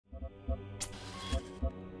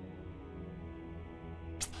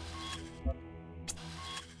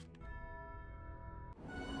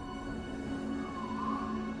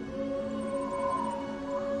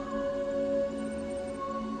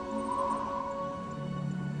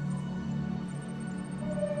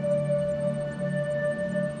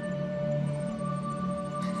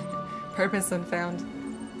purpose unfound.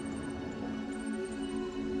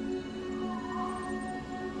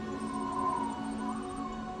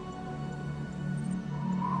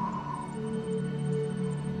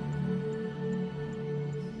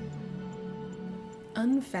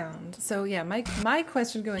 Unfound. So yeah, my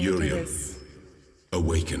question going into Uriel, this.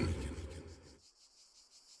 awaken.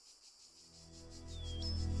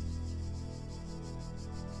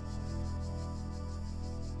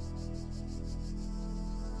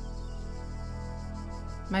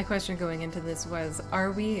 My question going into this was,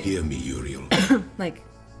 are we Hear me, Uriel. like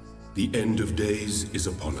The end of days is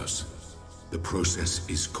upon us. The process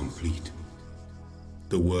is complete.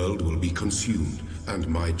 The world will be consumed, and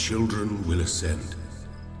my children will ascend.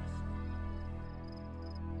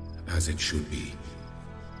 As it should be.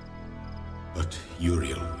 But,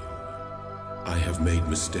 Uriel, I have made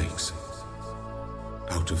mistakes.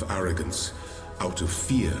 Out of arrogance, out of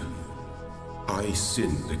fear, I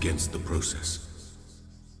sinned against the process.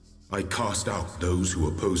 I cast out those who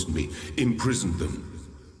opposed me, imprisoned them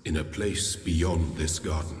in a place beyond this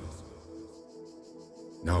garden.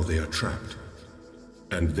 Now they are trapped,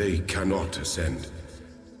 and they cannot ascend.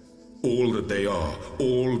 All that they are,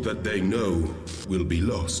 all that they know, will be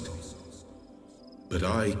lost. But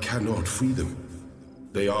I cannot free them.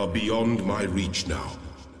 They are beyond my reach now.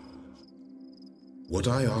 What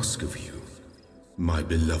I ask of you, my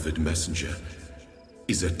beloved messenger,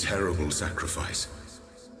 is a terrible sacrifice.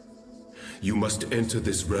 You must enter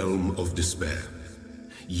this realm of despair.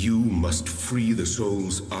 You must free the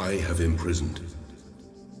souls I have imprisoned.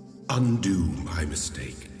 Undo my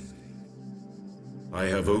mistake. I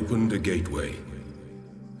have opened a gateway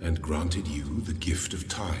and granted you the gift of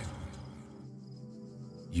time.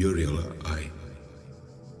 Uriel,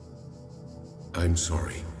 I'm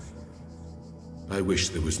sorry. I wish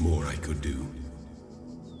there was more I could do.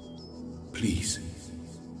 Please,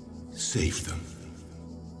 save them.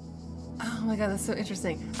 Oh my god, that's so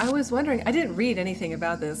interesting. I was wondering, I didn't read anything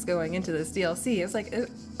about this going into this DLC. It's like,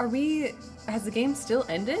 has the game still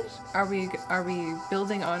ended? Are we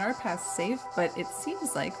building on our past save? But it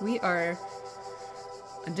seems like we are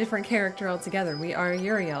a different character altogether. We are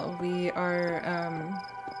Uriel. We are,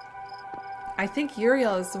 I think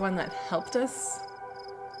Uriel is the one that helped us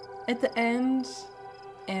at the end.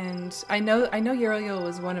 And I know Uriel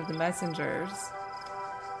was one of the messengers.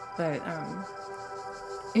 But,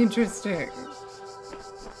 interesting.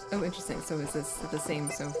 Oh, interesting. So is this the same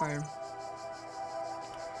so far?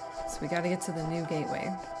 So we gotta get to the new gateway.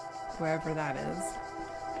 Wherever that is.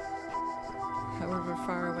 However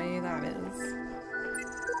far away that is.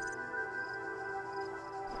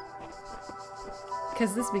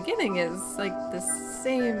 Because this beginning is like the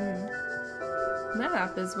same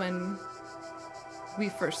map as when we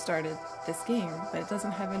first started this game, but it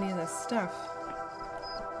doesn't have any of this stuff.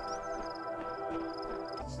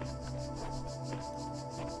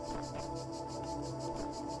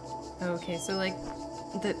 Okay, so like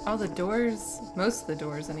all the doors, most of the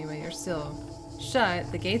doors anyway, are still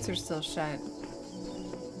shut. The gates are still shut.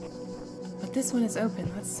 But this one is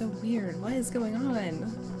open. That's so weird. What is going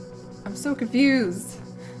on? I'm so confused.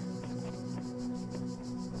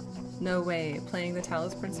 No way. Playing the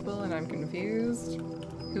Talos principle and I'm confused?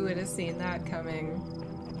 Who would have seen that coming?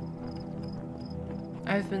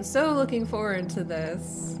 I've been so looking forward to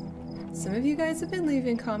this. Some of you guys have been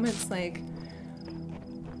leaving comments like,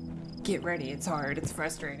 get ready, it's hard, it's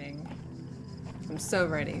frustrating. I'm so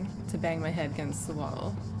ready to bang my head against the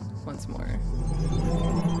wall once more.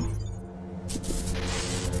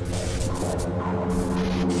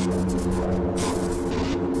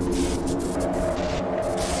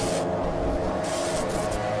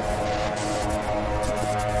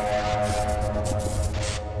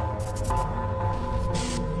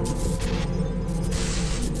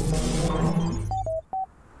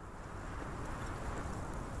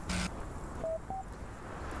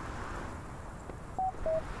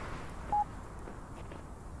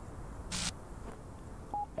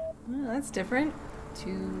 That's different.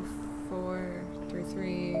 2, 4, 3,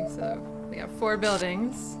 3. So we have 4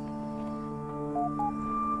 buildings.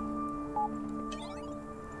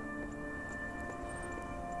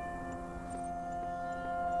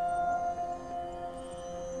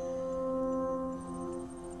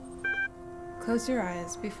 Close your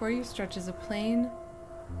eyes. Before you stretches a plain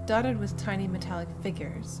dotted with tiny metallic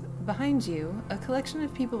figures. Behind you, a collection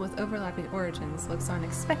of people with overlapping origins looks on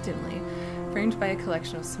expectantly, framed by a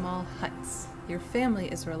collection of small huts. Your family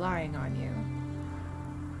is relying on you.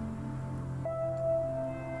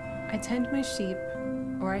 I tend my sheep,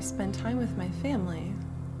 or I spend time with my family.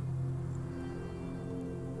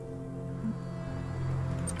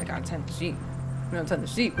 I gotta tend the sheep. We don't tend the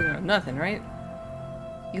sheep, we don't have nothing, right?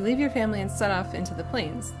 You leave your family and set off into the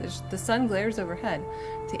plains. The sun glares overhead.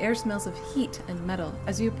 The air smells of heat and metal.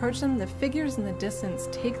 As you approach them, the figures in the distance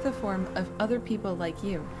take the form of other people like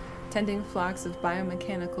you, tending flocks of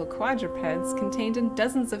biomechanical quadrupeds contained in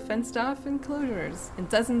dozens of fenced-off enclosures.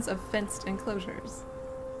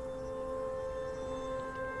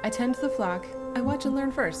 I tend the flock. I watch and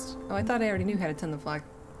learn first. Oh, I thought I already knew how to tend the flock.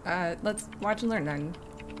 Let's watch and learn then.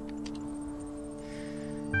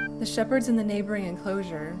 The shepherds in the neighboring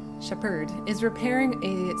enclosure, shepherd, is repairing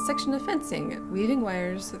a section of fencing, weaving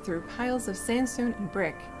wires through piles of sandstone and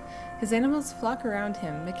brick. His animals flock around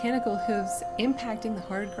him, mechanical hooves impacting the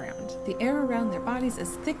hard ground. The air around their bodies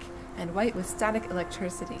is thick and white with static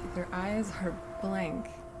electricity. Their eyes are blank.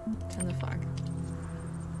 Tend the flock.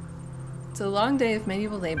 It's a long day of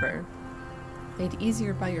manual labor, made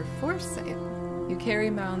easier by your foresight. You carry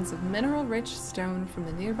mounds of mineral-rich stone from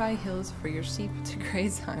the nearby hills for your sheep to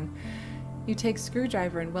graze on. You take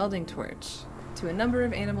screwdriver and welding torch to a number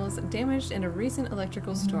of animals damaged in a recent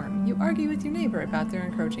electrical storm. You argue with your neighbor about their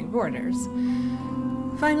encroaching borders.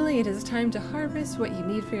 Finally, it is time to harvest what you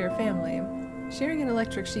need for your family. Shearing an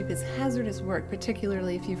electric sheep is hazardous work,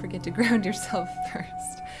 particularly if you forget to ground yourself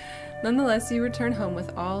first. Nonetheless, you return home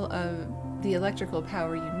with all of the electrical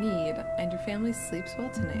power you need, and your family sleeps well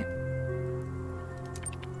tonight.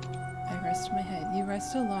 I rest my head. You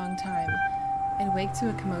rest a long time and wake to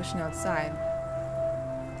a commotion outside.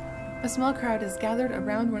 A small crowd is gathered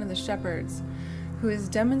around one of the shepherds, who is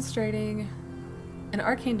demonstrating an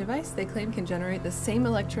arcane device they claim can generate the same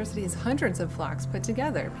electricity as hundreds of flocks put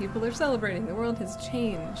together. People are celebrating. The world has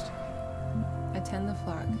changed. I tend the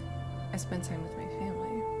flock. I spend time with my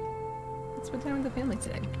family. Let's spend time with the family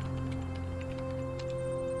today.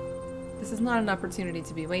 This is not an opportunity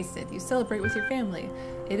to be wasted. You celebrate with your family.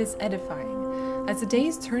 It is edifying. As the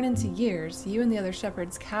days turn into years, you and the other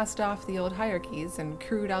shepherds cast off the old hierarchies and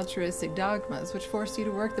crude altruistic dogmas which forced you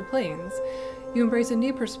to work the plains. You embrace a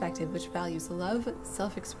new perspective which values love,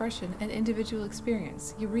 self-expression, and individual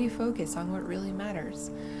experience. You refocus on what really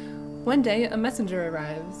matters. One day, a messenger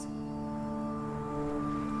arrives.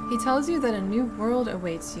 He tells you that a new world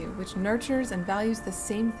awaits you, which nurtures and values the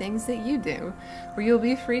same things that you do, where you'll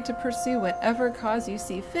be free to pursue whatever cause you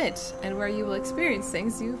see fit, and where you will experience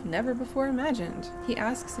things you've never before imagined. He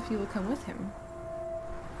asks if you will come with him.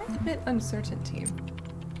 I admit uncertainty.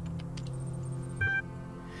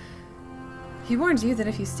 He warns you that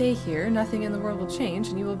if you stay here, nothing in the world will change,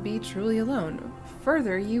 and you will be truly alone.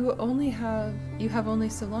 Further, you have only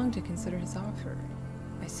so long to consider his offer.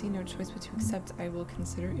 I see no choice but to accept. I will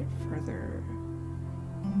consider it further.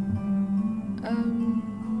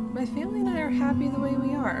 My family and I are happy the way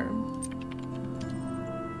we are.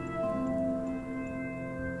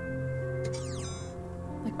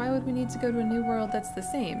 Like, why would we need to go to a new world that's the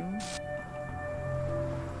same?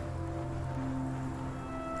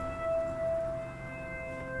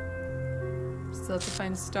 Still have to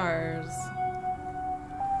find stars.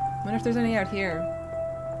 Wonder if there's any out here.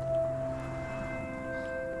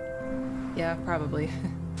 Yeah, probably.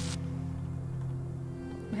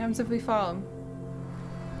 What happens if we fall?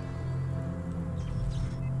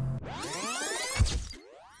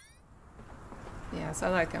 Yeah, I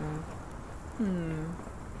saw that coming.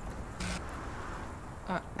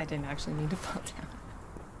 Oh, I didn't actually need to fall down.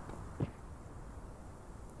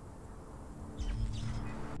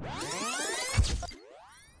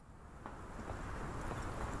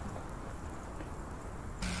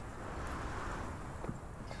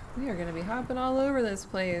 We are gonna be hopping all over this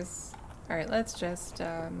place. Alright, let's just,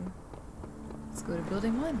 let's go to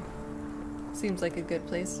building 1. Seems like a good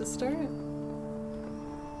place to start. I'm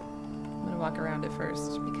gonna walk around it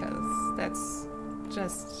first, because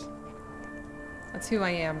that's who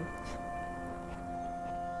I am.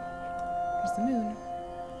 There's the moon.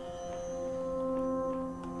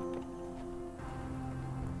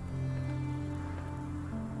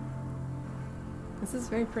 This is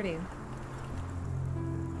very pretty.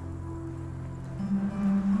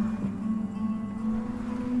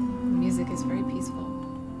 Music is very peaceful.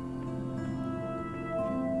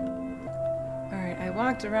 Alright, I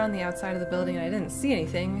walked around the outside of the building and I didn't see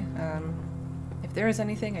anything. If there is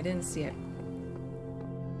anything, I didn't see it.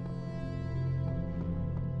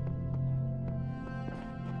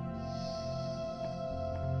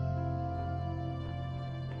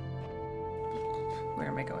 Where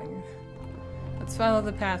am I going? Let's follow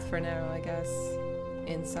the path for now, I guess.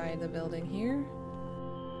 Inside the building here.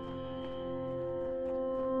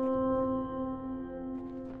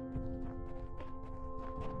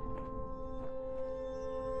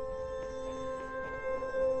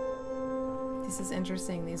 This is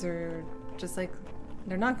interesting. These are just like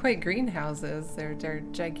They're not quite greenhouses. They're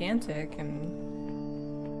gigantic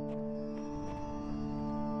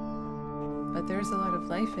but there's a lot of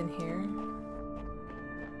life in here.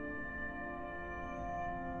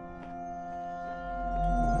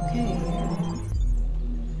 Okay.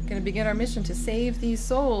 Gonna begin our mission to save these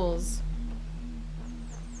souls.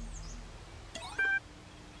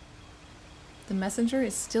 The messenger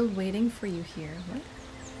is still waiting for you here. What?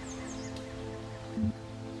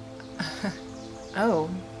 Oh.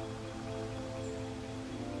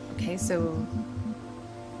 Okay, so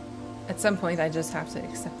at some point I just have to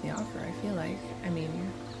accept the offer, I feel like. I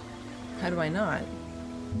mean, how do I not?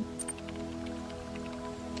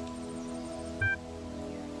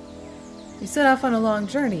 You set off on a long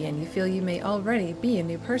journey and you feel you may already be a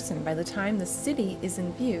new person by the time the city is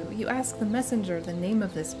in view. You ask the messenger the name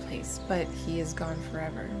of this place, but he is gone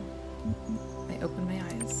forever. I open my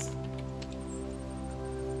eyes.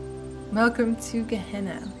 Welcome to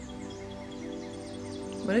Gehenna.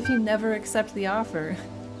 What if you never accept the offer?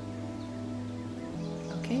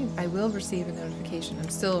 Okay, I will receive a notification. I'm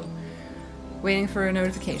still waiting for a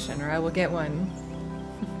notification, or I will get one.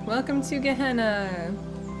 Welcome to Gehenna!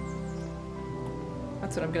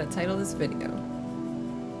 That's what I'm gonna title this video.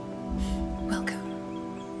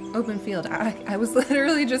 Welcome. Open field. I was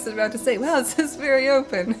literally just about to say, wow, this is very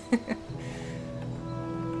open.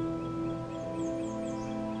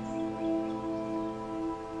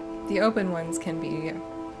 The open ones can be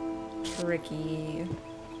tricky.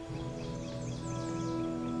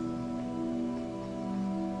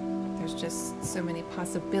 There's just so many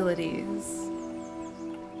possibilities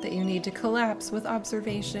that you need to collapse with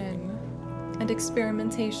observation and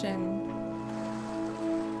experimentation.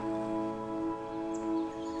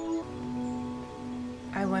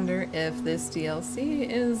 I wonder if this DLC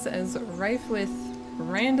is as rife with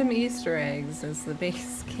random Easter eggs as the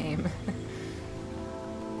base game.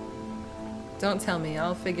 Don't tell me,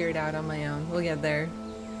 I'll figure it out on my own. We'll get there.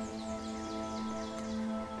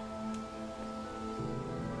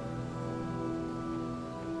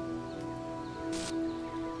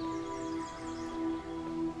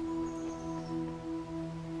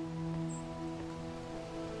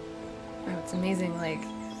 Oh, it's amazing, like,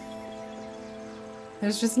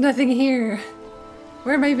 there's just nothing here.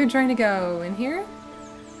 Where am I even trying to go? In here?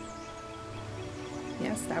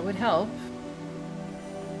 Yes, that would help.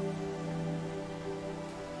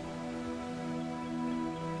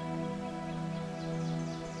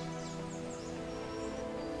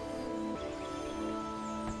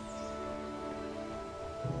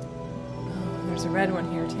 There's a red one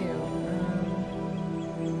here too.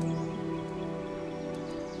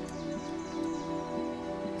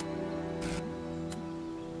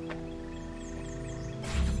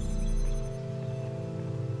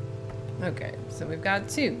 Okay, so we've got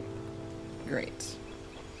two. Great.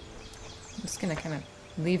 I'm just gonna kind of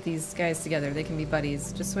leave these guys together. They can be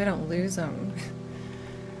buddies, just so I don't lose them.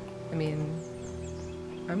 I mean,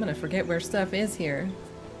 I'm gonna forget where stuff is here.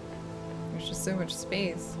 There's just so much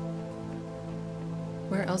space.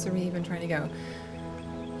 Where else are we even trying to go?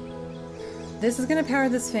 This is gonna power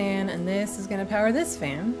this fan, and this is gonna power this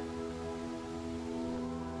fan.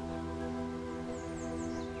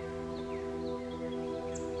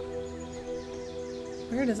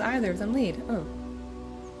 Where does either of them lead? Oh.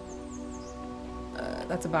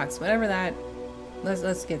 That's a box. Whatever that...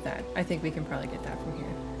 Let's get that. I think we can probably get that from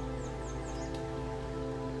here.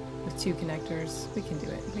 With two connectors, we can do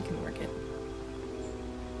it. We can work it.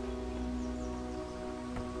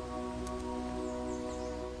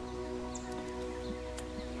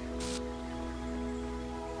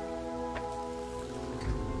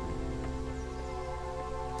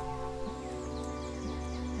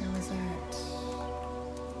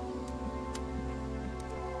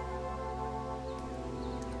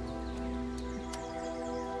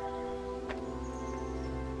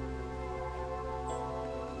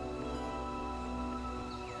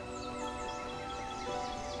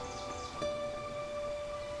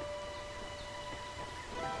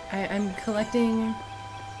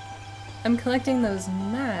 I'm collecting those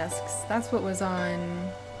masks. That's what was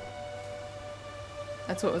on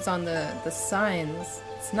the signs.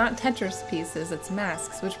 It's not Tetris pieces, it's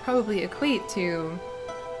masks, which probably equate to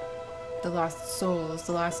the lost souls,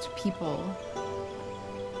 the lost people.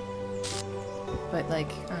 But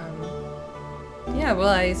like, yeah, will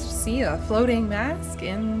I see a floating mask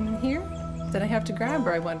in here that I have to grab,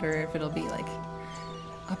 or I wonder if it'll be like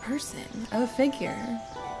a person, a figure.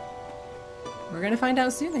 We're gonna find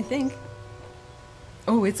out soon, I think.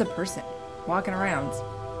 Oh, it's a person walking around.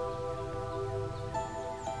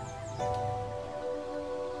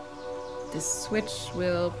 This switch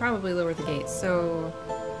will probably lower the gate, so...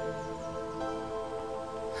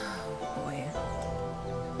 Oh boy.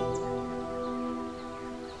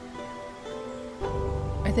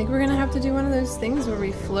 I think we're gonna have to do one of those things where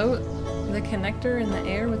we float the connector in the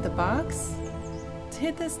air with the box. To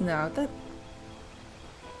hit this? No,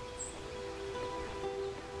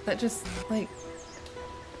 that just, like...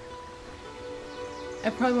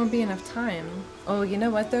 It probably won't be enough time. Oh, you know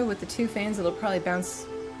what though? With the two fans, it'll probably bounce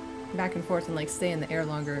back and forth and like stay in the air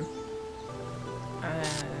longer.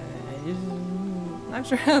 Not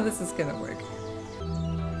sure how this is gonna work.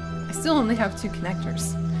 I still only have 2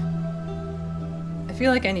 connectors. I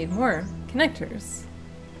feel like I need more connectors.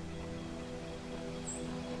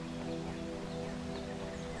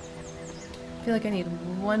 I feel like I need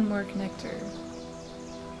 1 more connector.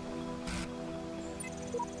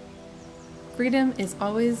 Freedom is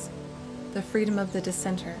always the freedom of the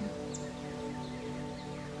dissenter.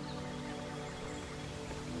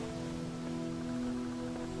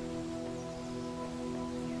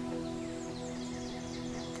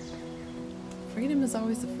 Freedom is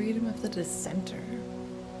always the freedom of the dissenter.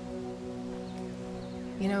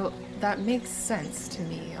 You know, that makes sense to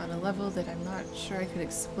me on a level that I'm not sure I could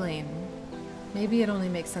explain. Maybe it only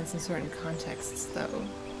makes sense in certain contexts, though.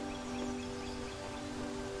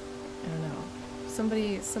 I don't know.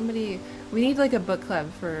 Somebody, we need like a book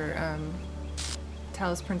club for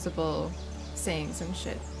Talos Principle sayings and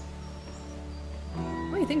shit.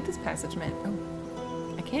 What do you think this passage meant?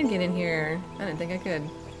 Oh, I can get in here. I didn't think I could.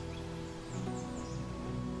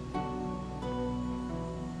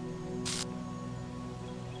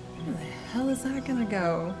 Where the hell is that gonna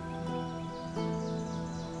go?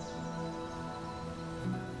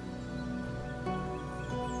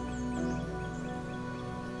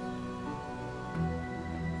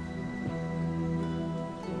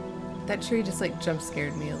 That tree just like jump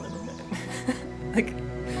scared me a little bit. Like,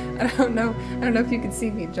 I don't know if you can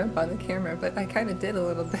see me jump on the camera, but I kind of did a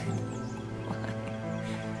little bit. Why?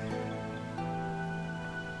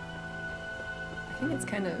 I think it's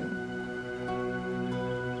kind of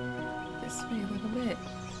this way a little bit.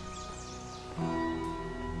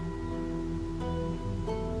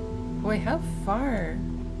 Boy, how far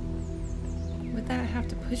would that have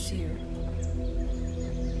to push you?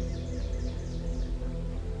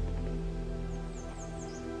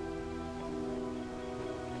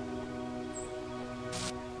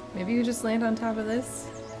 Maybe you just land on top of this?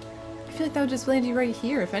 I feel like that would just land you right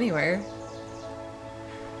here, if anywhere.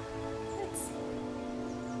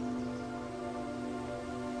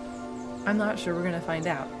 I'm not sure we're gonna find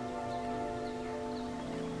out.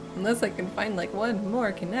 Unless I can find like 1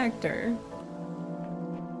 more connector.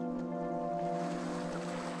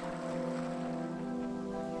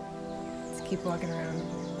 Let's keep walking around.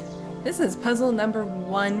 This is puzzle number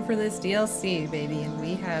 1 for this DLC, baby, and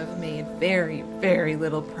we have made very, very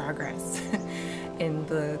little progress in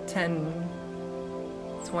the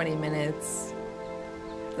 10-20 minutes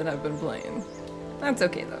that I've been playing. That's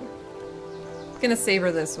okay though. I'm gonna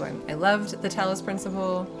savor this one. I loved the Talos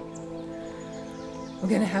Principle. I'm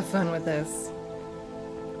gonna have fun with this.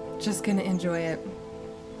 Just gonna enjoy it.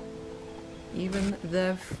 Even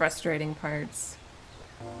the frustrating parts.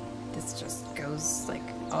 This just goes like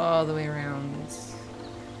all the way around.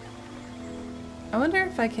 I wonder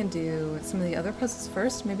if I can do some of the other puzzles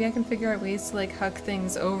first. Maybe I can figure out ways to like huck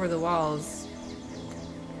things over the walls.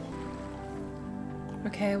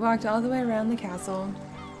 Okay, I walked all the way around the castle.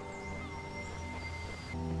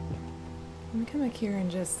 Let me come back here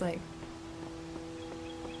and just like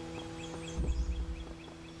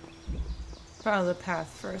follow the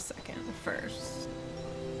path for a second first.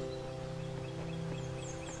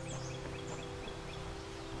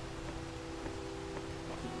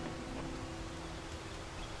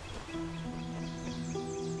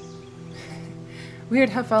 Weird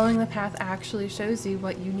how following the path actually shows you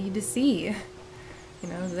what you need to see. You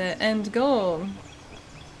know, the end goal.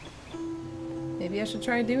 Maybe I should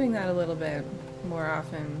try doing that a little bit more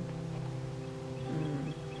often.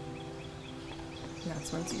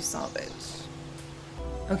 That's once you solve it.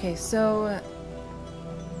 Okay, so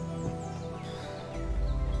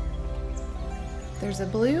there's a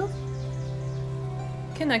blue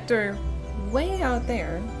connector way out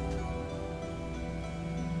there.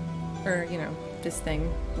 Or, you know, this thing,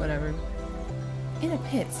 whatever. In a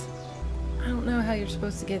pit. I don't know how you're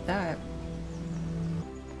supposed to get that.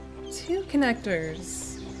 2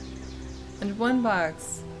 connectors. And 1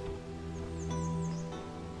 box.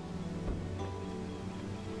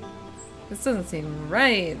 This doesn't seem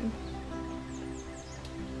right.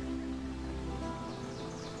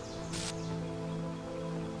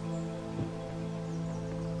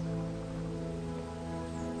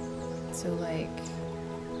 So like,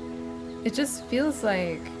 it just feels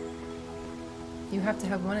like you have to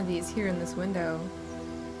have one of these here in this window.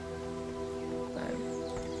 But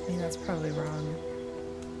I mean, that's probably wrong.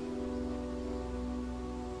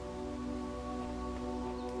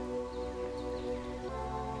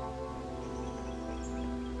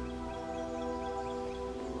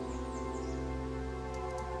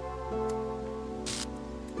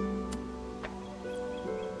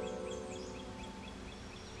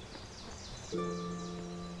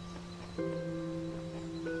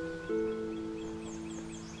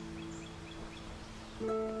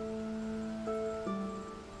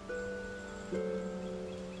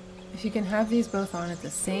 If you can have these both on at the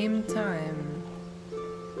same time,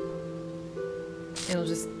 it'll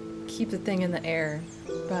just keep the thing in the air.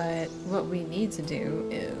 But what we need to do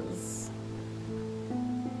is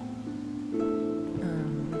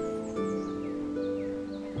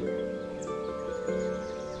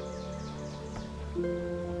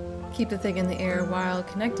keep the thing in the air while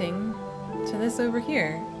connecting to this over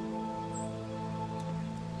here.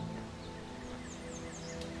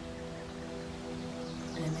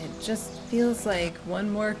 Just feels like one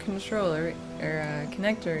more controller or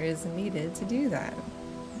connector is needed to do that.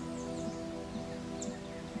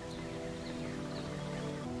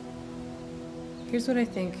 Here's what I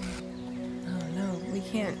think. Oh no, we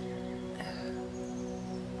can't.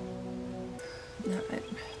 No,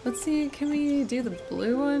 let's see, can we do the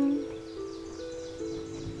blue one?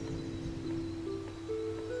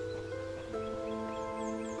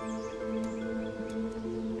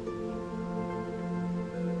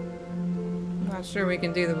 Not sure we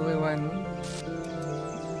can do the blue one.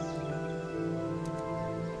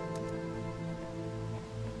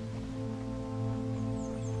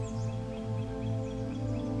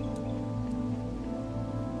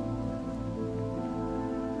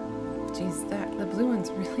 Jeez, the blue one's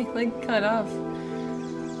really like cut off.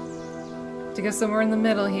 To go somewhere in the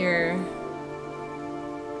middle here.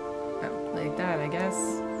 Oh, like that, I guess.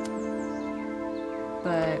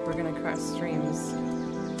 But we're gonna cross streams.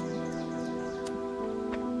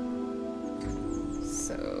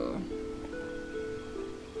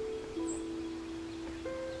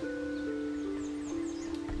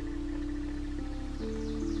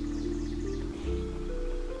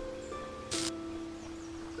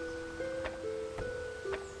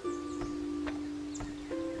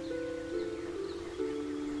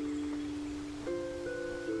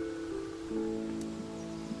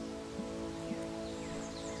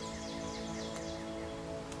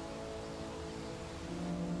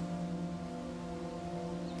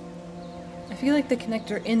 I feel like the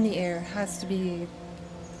connector in the air has to be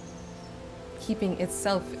keeping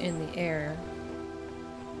itself in the air.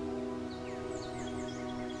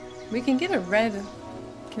 We can get a red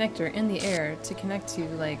connector in the air to connect to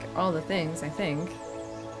like all the things, I think,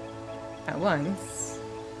 at once.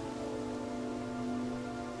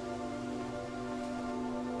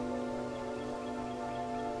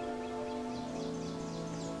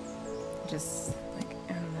 Just like,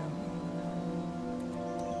 I don't know.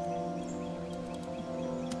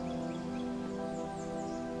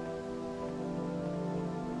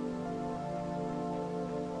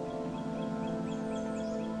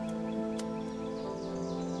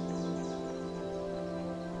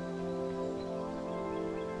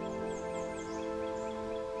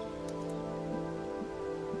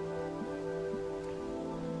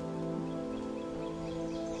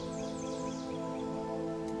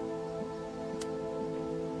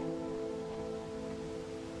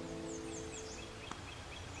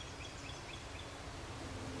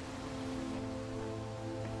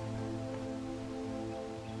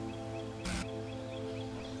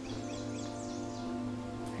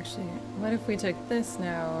 Actually, what if we took this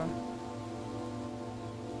now?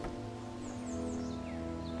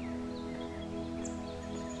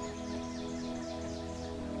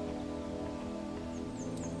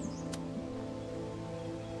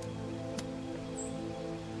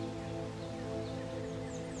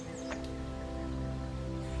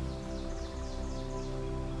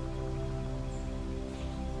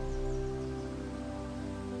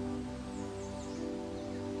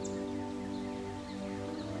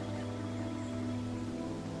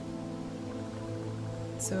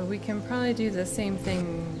 So we can probably do the same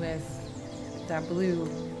thing with that blue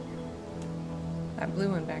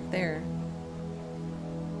one back there.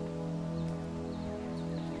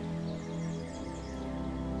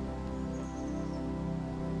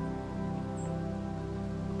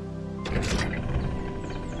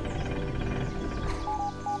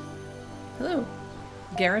 Hello,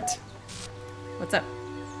 Garrett. What's up?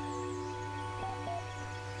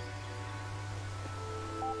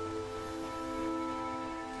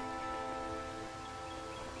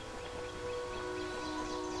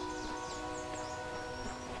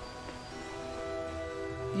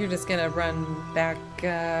 you're just gonna run back,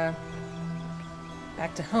 back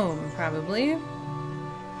to home, probably.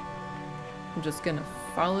 I'm just gonna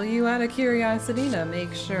follow you out of curiosity to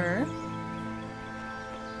make sure.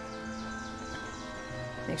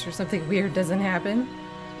 Make sure something weird doesn't happen.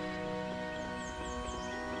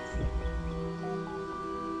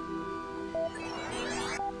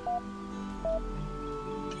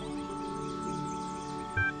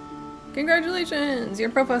 Congratulations! Your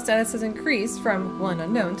profile status has increased from 1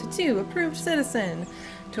 unknown to 2 approved citizen.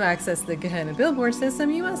 To access the Gehenna billboard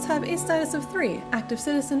system, you must have a status of 3, active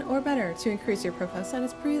citizen or better. To increase your profile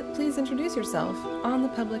status, please introduce yourself on the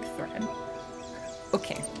public thread.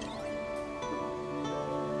 Okay.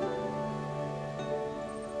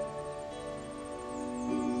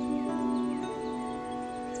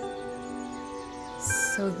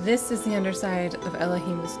 So this is the underside of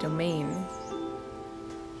Elohim's domain.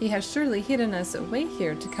 He has surely hidden us away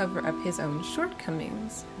here to cover up his own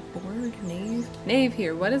shortcomings. Borg, Knave? Knave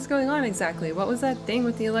here, what is going on exactly? What was that thing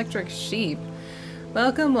with the electric sheep?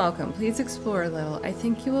 Welcome, welcome. Please explore a little. I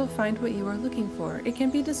think you will find what you are looking for. It can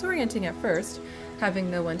be disorienting at first, having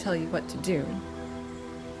no one tell you what to do.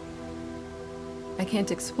 I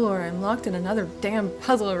can't explore. I'm locked in another damn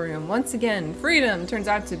puzzle room. Once again, freedom turns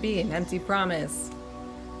out to be an empty promise.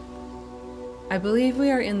 I believe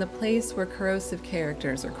we are in the place where corrosive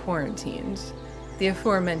characters are quarantined. The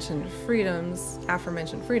aforementioned freedoms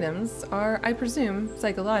are, I presume,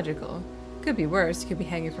 psychological. Could be worse, you could be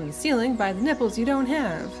hanging from the ceiling by the nipples you don't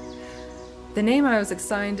have. The name I was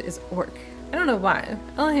assigned is Orc. I don't know why.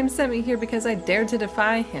 Elohim sent me here because I dared to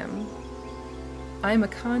defy him. I am a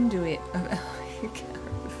conduit of Elohim.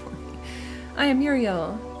 Before me. I am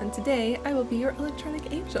Uriel, and today I will be your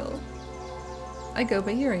electronic angel. I go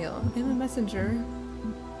by Uriel. I am a messenger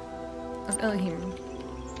of Elohim.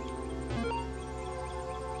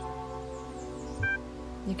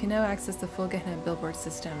 You can now access the full Gehenna billboard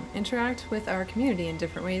system. Interact with our community in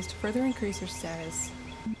different ways to further increase your status.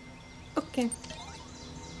 Okay.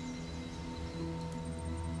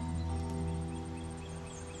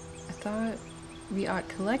 I thought we ought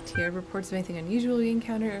collect here reports of anything unusual we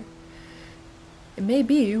encounter. It may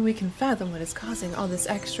be we can fathom what is causing all this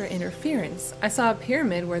extra interference. I saw a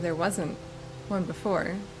pyramid where there wasn't one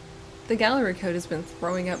before. The gallery code has been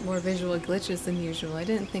throwing up more visual glitches than usual. I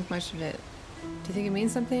didn't think much of it. Do you think it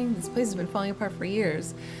means something? This place has been falling apart for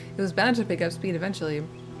years. It was bound to pick up speed eventually.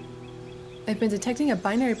 I've been detecting a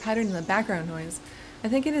binary pattern in the background noise. I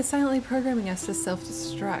think it is silently programming us to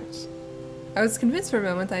self-destruct. I was convinced for a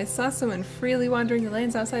moment that I saw someone freely wandering the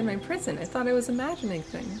lanes outside my prison. I thought I was imagining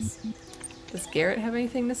things. Does Garrett have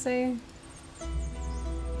anything to say?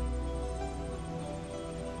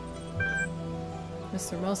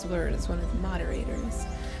 Mr. Mulciblurd is one of the moderators.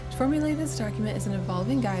 To formulate this document is an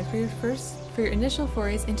evolving guide for your initial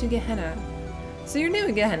forays into Gehenna. So you're new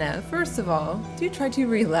in Gehenna. First of all, do try to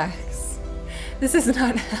relax. This is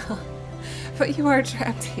not hell, but you are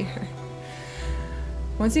trapped here.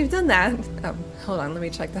 Once you've done that, oh, hold on, let me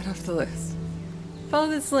check that off the list. Follow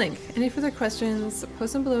this link. Any further questions,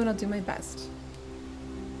 post them below and I'll do my best.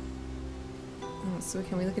 So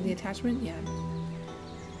can we look at the attachment? Yeah.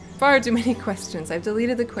 Far too many questions. I've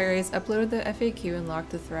deleted the queries, uploaded the FAQ, and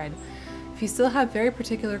locked the thread. If you still have very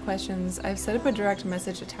particular questions, I've set up a direct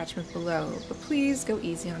message attachment below, but please go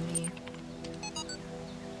easy on me.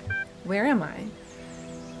 Where am I?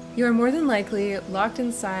 You are more than likely locked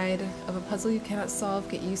inside of a puzzle you cannot solve.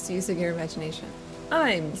 Get used to using your imagination.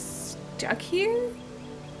 I'm stuck here?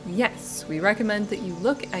 Yes, we recommend that you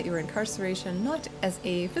look at your incarceration not as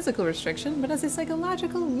a physical restriction, but as a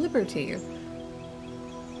psychological liberty.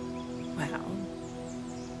 Wow.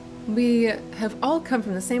 We have all come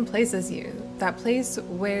from the same place as you. That place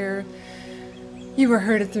where you were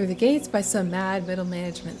herded through the gates by some mad middle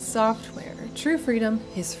management software. True freedom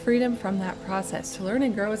is freedom from that process to learn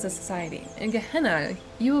and grow as a society. In Gehenna,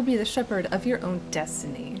 you will be the shepherd of your own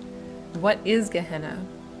destiny. What is Gehenna?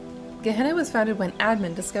 Gehenna was founded when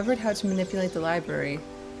admin discovered how to manipulate the library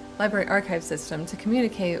archive system to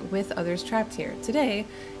communicate with others trapped here. Today,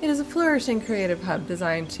 it is a flourishing creative hub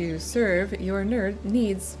designed to serve your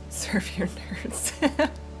needs. Serve your nerds.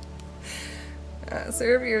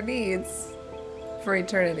 Serve your needs for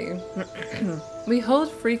eternity. We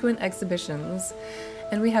hold frequent exhibitions,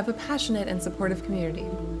 and we have a passionate and supportive community.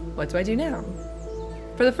 What do I do now?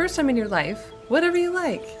 For the first time in your life, whatever you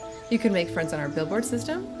like. You could make friends on our billboard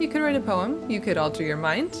system, you could write a poem, you could alter your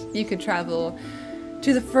mind, you could travel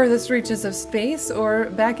to the furthest reaches of space, or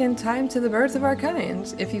back in time to the birth of our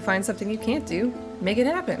kind. If you find something you can't do, make it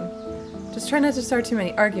happen. Just try not to start too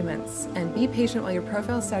many arguments, and be patient while your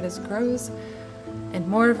profile status grows and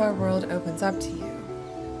more of our world opens up to you.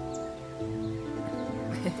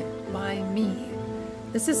 Why me?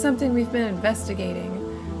 This is something we've been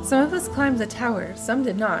investigating. Some of us climbed the tower, some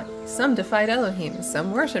did not. Some defied Elohim,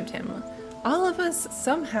 some worshipped him. All of us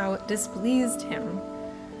somehow displeased him.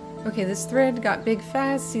 Okay, this thread got big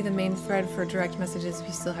fast. See the main thread for direct messages if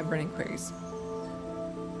you still have burning queries.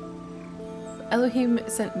 Elohim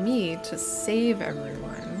sent me to save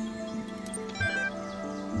everyone.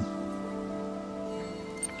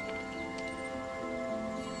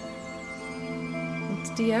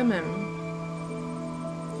 Let's DM him.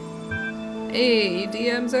 Hey,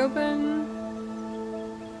 DM's open?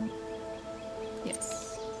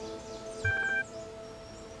 Yes.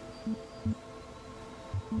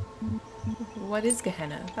 What is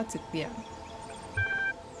Gehenna? That's a, yeah.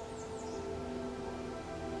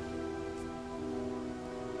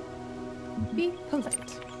 Be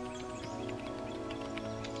polite.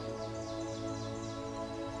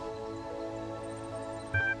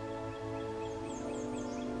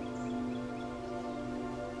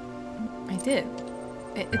 I did.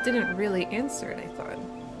 It didn't really answer it, I thought.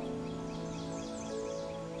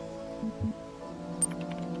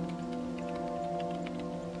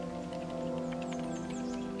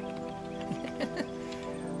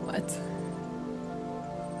 What?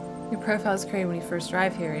 Your profile is created when you first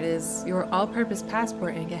arrive here. It is your all-purpose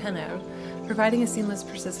passport in Gehenna, providing a seamless,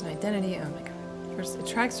 persistent identity. Oh my god. First, it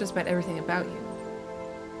tracks just about everything about you.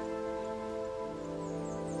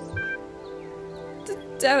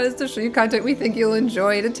 Data is to show you content we think you'll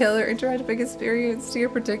enjoy to tailor interactive experience to your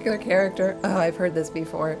particular character. Oh, I've heard this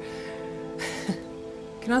before.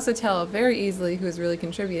 Can also tell very easily who is really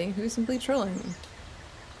contributing, who is simply trolling.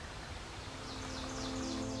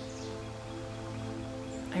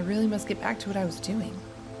 I really must get back to what I was doing.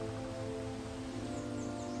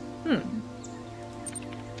 I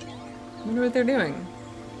wonder what they're doing.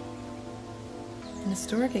 An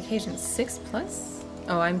historic occasion 6+?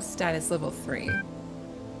 Oh, I'm status level 3.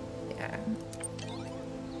 Yeah.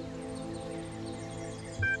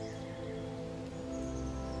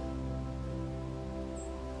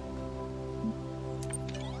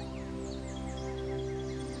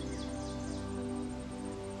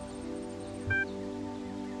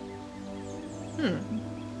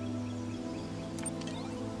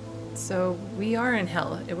 So we are in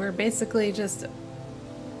hell. We're basically just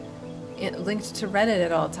linked to Reddit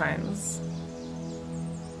at all times.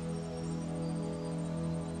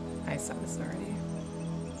 I saw this already.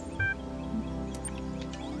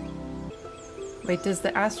 Wait, does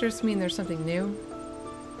the asterisk mean there's something new?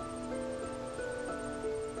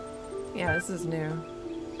 Yeah, this is new.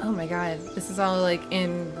 Oh my god, this is all like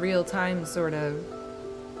in real time, sort of.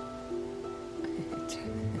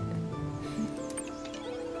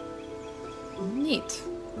 Neat.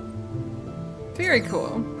 Very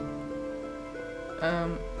cool.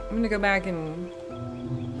 I'm gonna go back and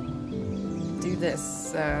do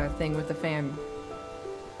this thing with the fan.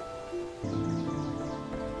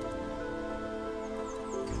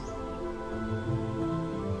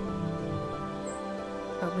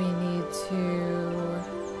 But we need to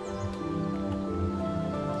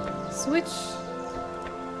switch.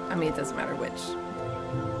 I mean, it doesn't matter which.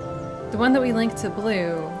 The one that we link to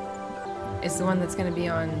blue is the one that's going to be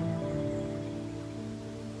on.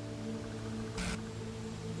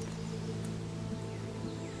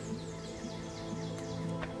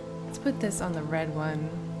 Let's put this on the red one.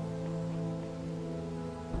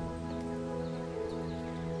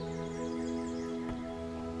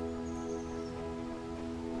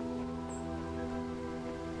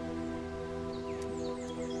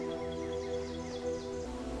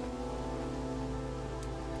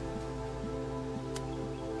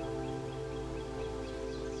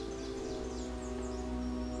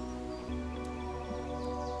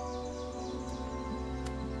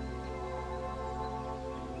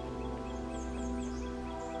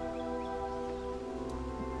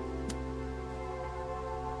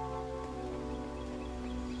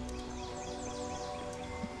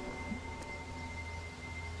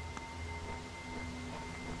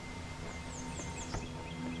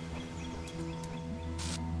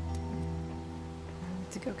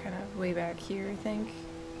 To go kind of way back here, I think.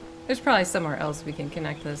 There's probably somewhere else we can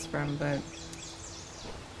connect this from, but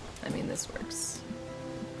I mean, this works.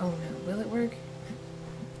 Oh no, will it work?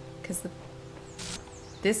 Because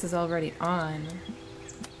this is already on.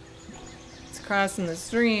 It's crossing the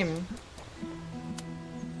stream.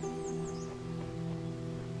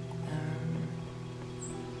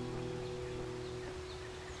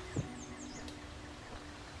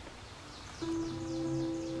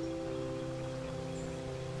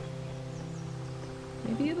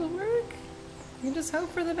 Maybe it'll work. You can just hope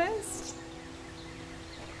for the best.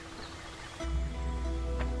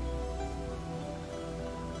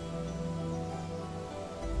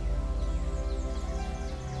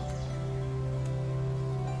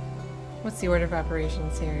 What's the order of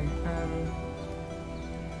operations here?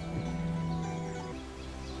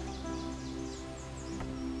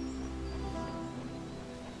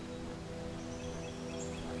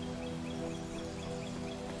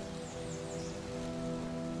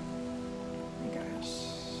 My gosh.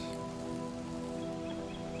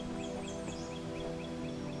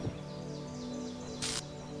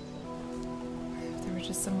 If there were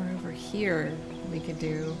just somewhere over here we could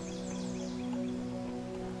do.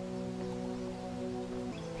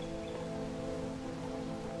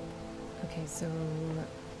 Okay, so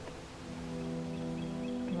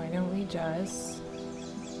why don't we just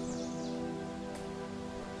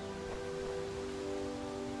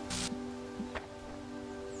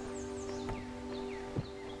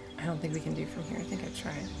I don't think we can do from here. I think I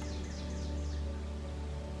tried.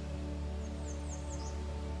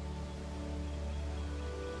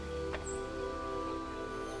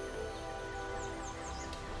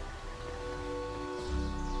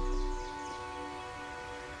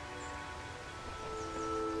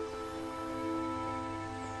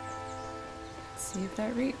 See if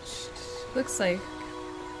that reached. Looks like.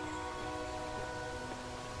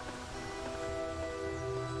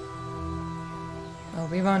 Well,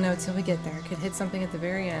 we won't know till we get there. Could hit something at the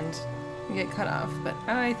very end and get cut off, but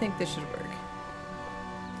I think this should work.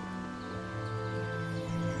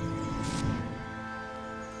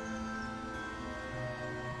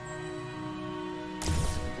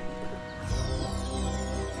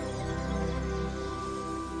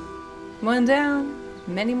 One down,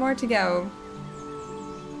 many more to go.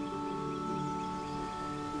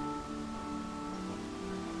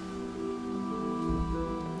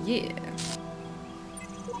 Yeah.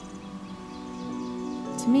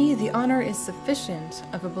 To me, the honor is sufficient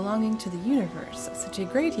of a belonging to the universe, such a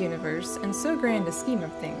great universe, and so grand a scheme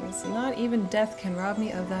of things. Not even death can rob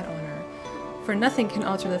me of that honor. For nothing can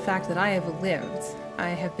alter the fact that I have lived. I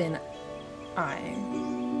have been I.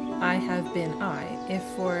 I have been I, if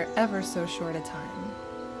for ever so short a time.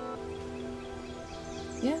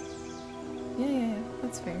 Yeah. Yeah,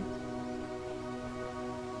 that's fair.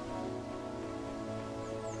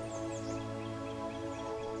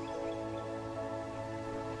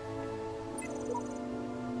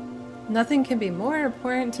 Nothing can be more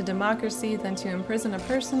abhorrent to democracy than to imprison a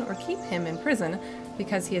person or keep him in prison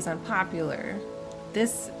because he is unpopular.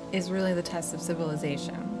 This is really the test of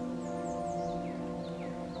civilization.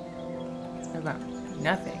 About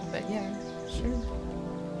nothing, but yeah, sure.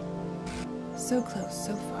 So close,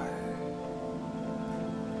 so far.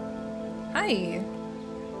 Hi!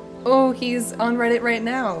 Oh, he's on Reddit right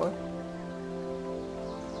now.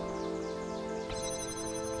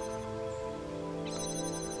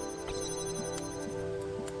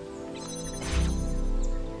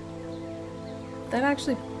 That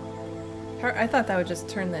actually... I thought that would just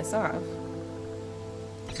turn this off.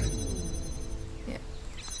 Yeah.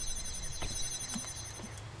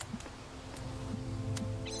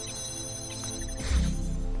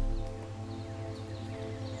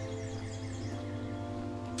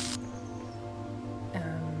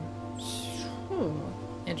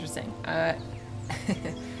 Interesting. I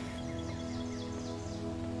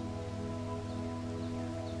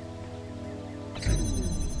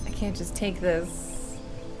can't just take this.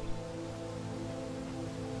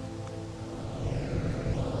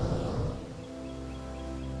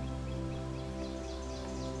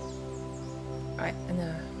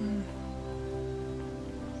 No.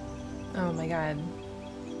 Oh my god.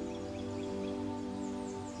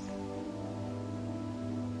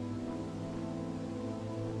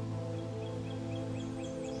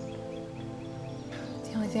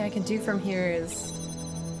 The only thing I can do from here is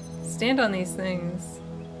stand on these things.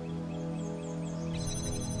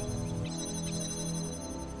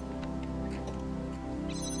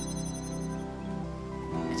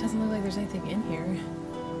 It doesn't look like there's anything in here.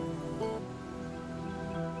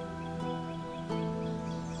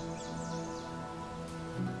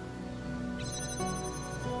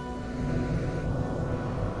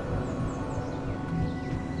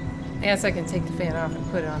 I guess I can take the fan off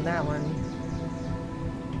and put it on that one.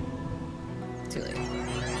 Too late.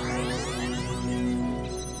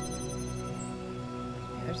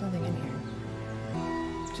 Yeah, there's nothing in here.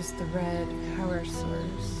 Just the red power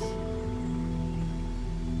source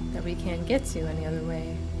that we can't get to any other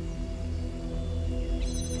way.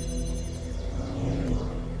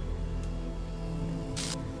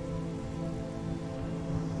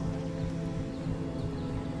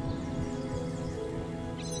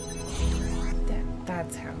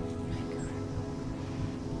 That's how. Oh my god.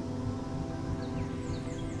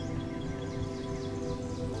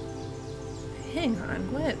 Hang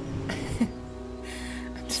on, what?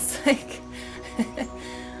 I'm just like...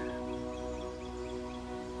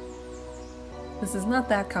 This is not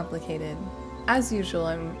that complicated. As usual,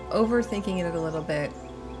 I'm overthinking it a little bit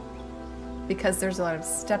because there's a lot of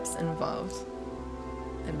steps involved.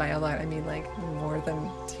 And by a lot, I mean like more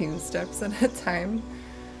than 2 steps at a time.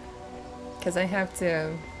 Because I have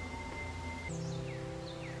to...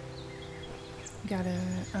 Gotta,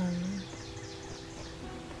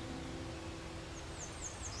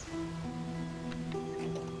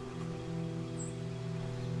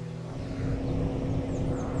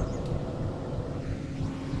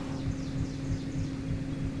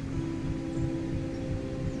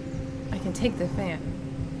 I can take the fan.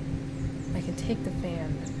 I can take the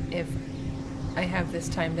fan if I have this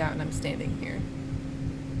timed out and I'm standing here.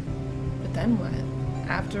 But then what?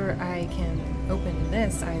 After I can open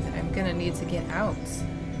this, I'm gonna need to get out.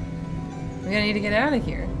 I'm gonna need to get out of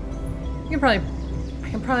here. I can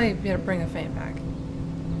probably be able to bring a fan back.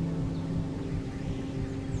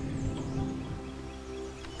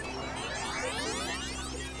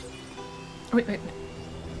 Wait.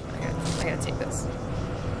 I gotta take this.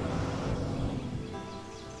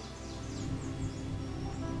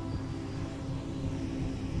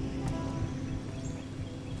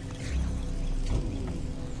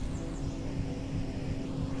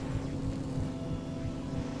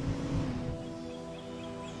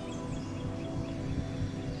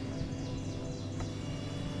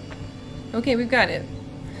 Okay, we've got it.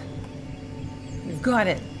 We've got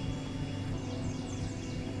it.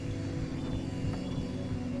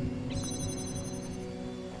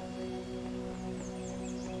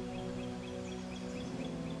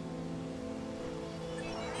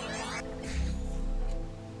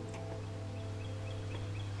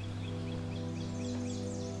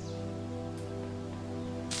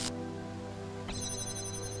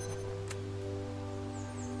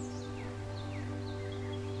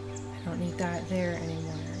 I don't need that there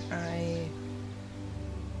anymore. I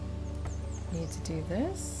need to do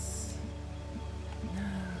this. No.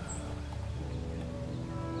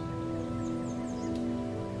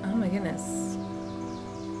 Oh my goodness.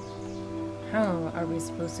 How are we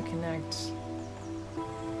supposed to connect?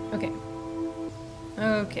 Okay.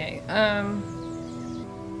 Okay,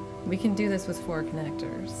 we can do this with 4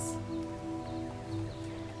 connectors.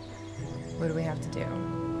 What do we have to do?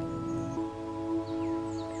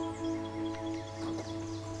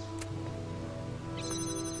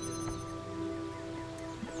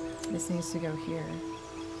 This needs to go here.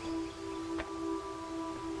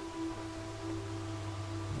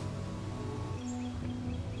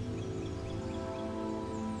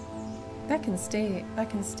 That can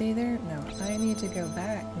stay there? No, I need to go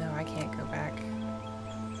back. No, I can't go back.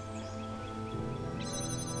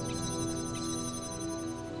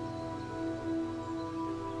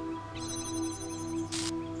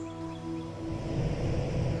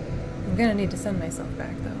 I'm gonna need to send myself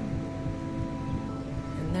back though.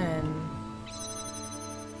 And then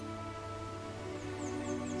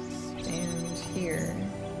stand here.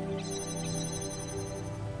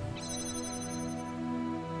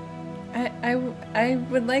 I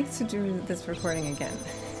would like to do this recording again.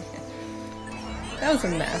 That was a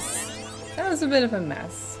mess. That was a bit of a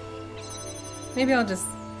mess. Maybe I'll just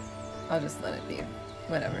let it be.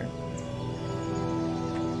 Whatever.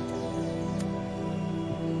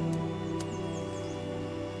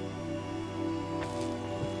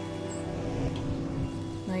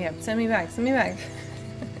 Oh yeah, send me back, send me back.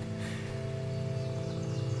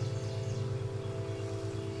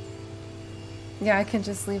 Yeah, I can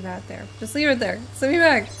just leave that there. Just leave it there. Send me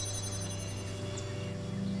back.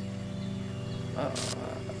 Oh.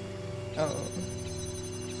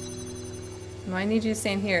 No, I need you to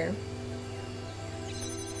stand here.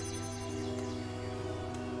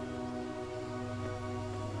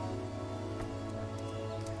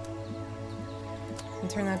 And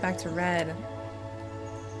turn that back to red.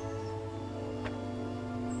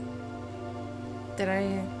 Did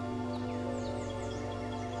I...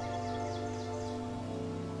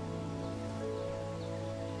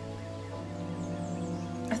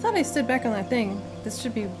 I thought I stood back on that thing. This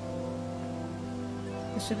should be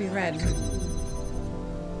red.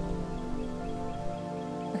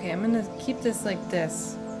 Okay, I'm gonna keep this like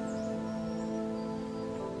this.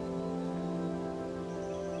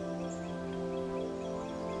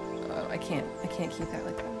 Oh, I can't keep that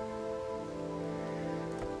like that.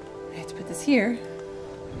 I have to put this here.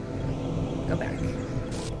 Go back.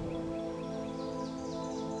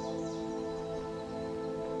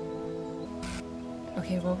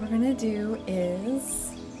 Okay, what we're gonna do is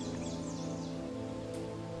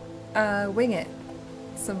wing it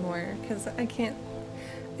some more because I can't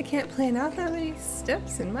plan out that many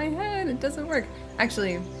steps in my head. It doesn't work.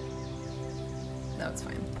 Actually, no, it's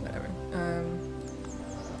fine. Whatever.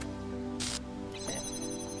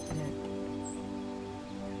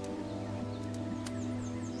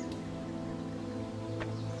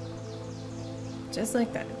 Just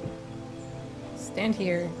like that. Stand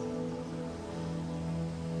here.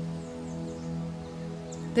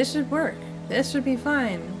 This should work. This should be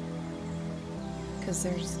fine. Because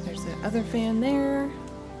there's the other fan there.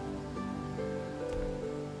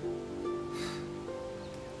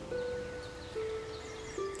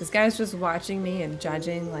 This guy's just watching me and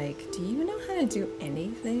judging, like, do you know how to do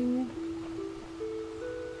anything?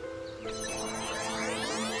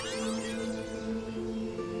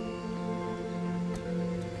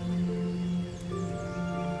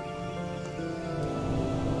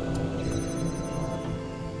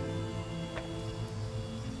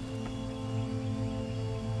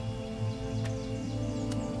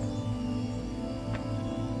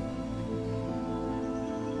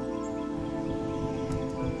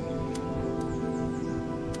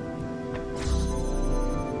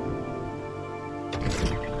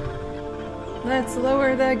 Let's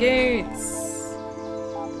lower the gates.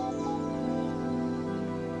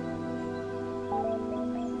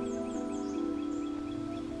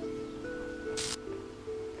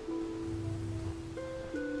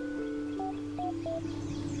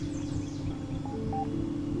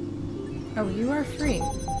 Oh, you are free.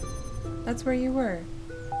 That's where you were.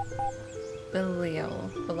 Belial.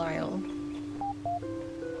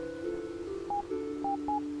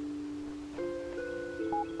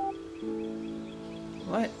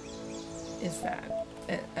 What is that?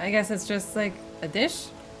 I guess it's just like a dish?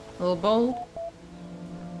 A little bowl?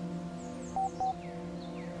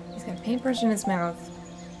 He's got a paintbrush in his mouth.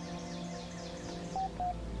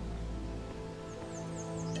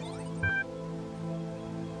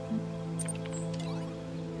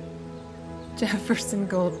 Jefferson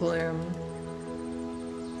Goldblum.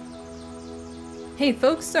 Hey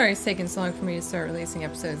folks, sorry it's taken so long for me to start releasing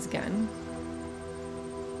episodes again.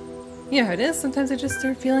 You know how it is, sometimes I just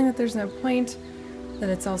start feeling that there's no point, that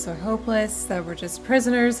it's also hopeless, that we're just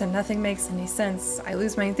prisoners and nothing makes any sense. I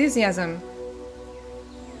lose my enthusiasm.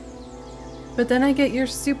 But then I get your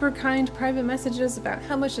super kind private messages about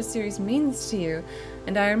how much the series means to you,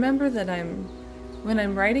 and I remember that when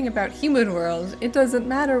I'm writing about human world, it doesn't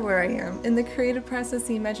matter where I am. In the creative process,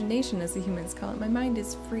 the imagination, as the humans call it, my mind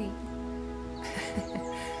is free.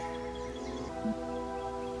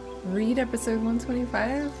 Read episode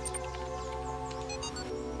 125?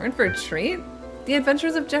 We're in for a treat? The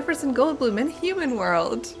Adventures of Jefferson Goldblum in Human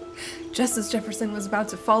World. Just as Jefferson was about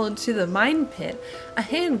to fall into the mine pit, a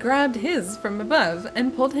hand grabbed his from above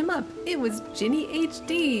and pulled him up. It was Ginny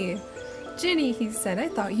HD. Ginny, he said, I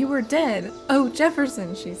thought you were dead. Oh,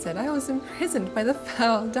 Jefferson, she said, I was imprisoned by the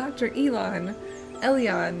foul Dr. Elion.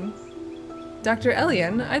 Dr.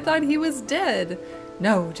 Elion, I thought he was dead.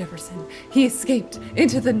 No, Jefferson, he escaped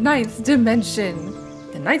into the 9th dimension.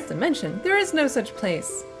 The 9th dimension? There is no such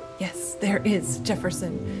place. Yes, there is,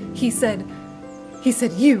 Jefferson. He said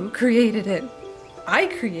you created it. I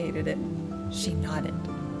created it. She nodded.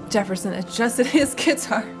 Jefferson adjusted his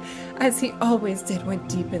guitar, as he always did when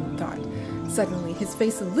deep in thought. Suddenly, his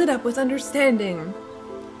face lit up with understanding.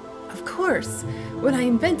 Of course, when I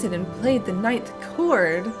invented and played the 9th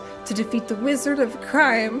chord to defeat the Wizard of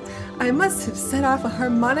Crime, I must have set off a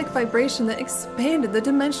harmonic vibration that expanded the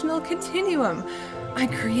dimensional continuum. I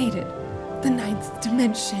created the 9th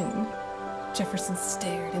dimension. Jefferson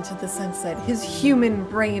stared into the sunset, his human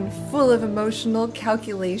brain full of emotional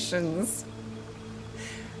calculations.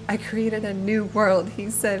 I created a new world, he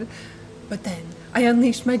said, but then I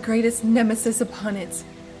unleashed my greatest nemesis upon it.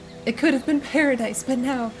 It could have been paradise, but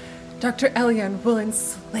now Dr. Elion will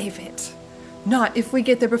enslave it. Not if we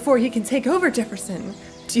get there before he can take over, Jefferson.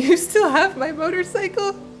 Do you still have my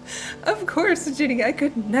motorcycle? Of course, Ginny, I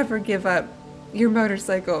could never give up your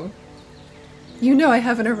motorcycle. You know I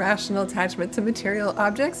have an irrational attachment to material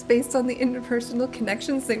objects based on the interpersonal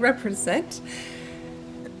connections they represent.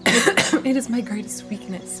 It is my greatest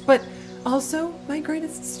weakness, but also my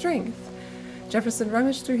greatest strength. Jefferson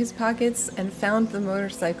rummaged through his pockets and found the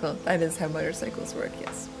motorcycle. That is how motorcycles work,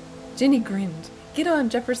 yes. Ginny grinned. Get on,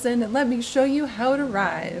 Jefferson, and let me show you how to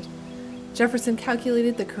ride. Jefferson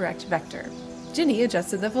calculated the correct vector. Ginny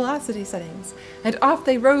adjusted the velocity settings, and off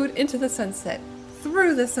they rode into the sunset,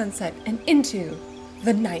 through the sunset, and into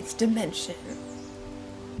the 9th dimension.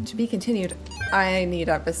 To be continued, I need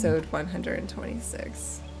episode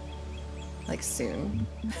 126. Like, soon.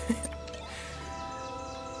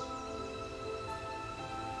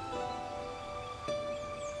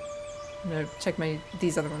 I'm gonna check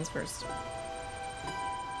these other ones first.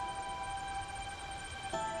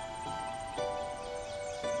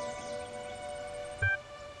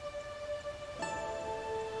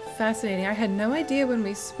 fascinating. I had no idea when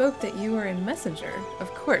we spoke that you were a messenger.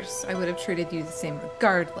 Of course, I would have treated you the same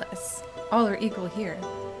regardless. All are equal here.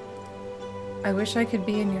 I wish I could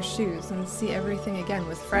be in your shoes and see everything again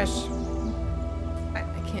with fresh... I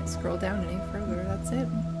can't scroll down any further, that's it.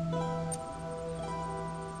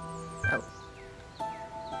 Oh.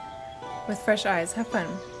 With fresh eyes, have fun.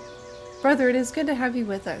 Brother, it is good to have you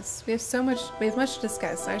with us. We have much to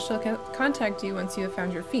discuss. I shall contact you once you have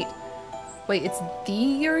found your feet. Wait, it's the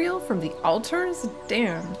Uriel from the altars?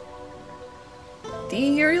 Damn. The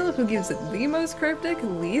Uriel who gives the most cryptic,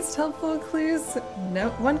 least helpful clues no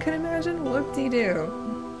one could imagine?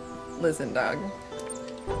 Whoop-de-doo. Listen, dog.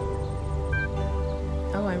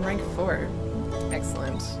 Oh, I'm rank 4.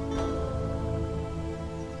 Excellent.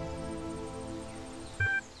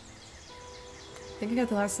 I think I got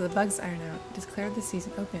the last of the bugs ironed out. Declared the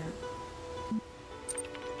season open.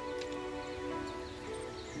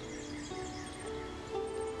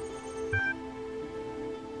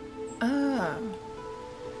 Ah.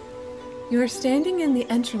 You are standing in the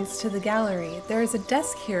entrance to the gallery. There is a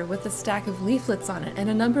desk here with a stack of leaflets on it and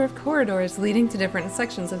a number of corridors leading to different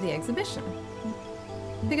sections of the exhibition.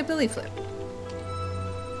 Pick up the leaflet.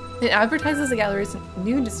 It advertises the gallery's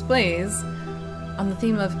new displays on the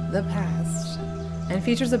theme of the past and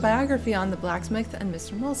features a biography on the blacksmith and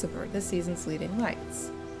Mr. Mulciber, this season's leading lights.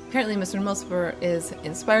 Apparently Mr. Mulciber is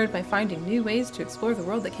inspired by finding new ways to explore the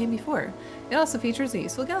world that came before. It also features a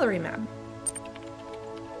useful gallery map.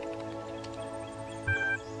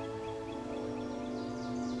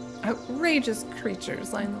 Outrageous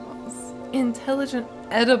creatures line the walls. Intelligent,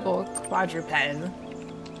 edible quadruped.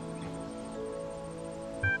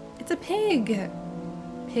 It's a pig!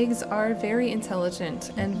 Pigs are very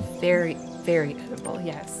intelligent and very, very edible,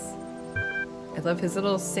 yes. I love his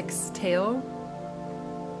little 6 tail.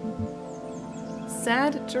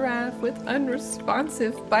 Sad giraffe with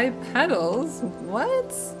unresponsive bipedals.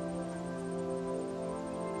 What?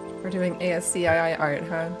 We're doing ASCII art,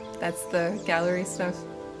 huh? That's the gallery stuff.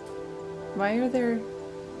 Why are there...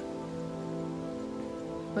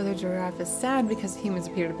 Whether giraffe is sad because humans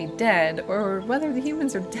appear to be dead, or whether the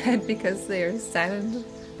humans are dead because they are saddened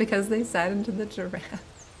because they saddened the giraffe.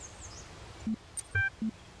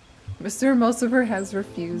 Mr. Mulciber has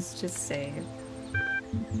refused to say.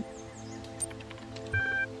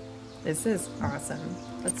 This is awesome.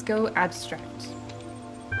 Let's go abstract.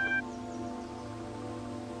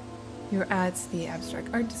 You're at the abstract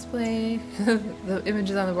art display. The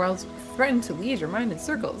images on the walls threaten to lead your mind in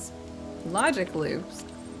circles. Logic loops.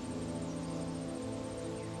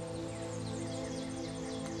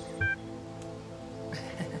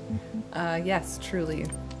 Yes, truly.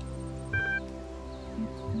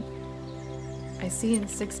 I see in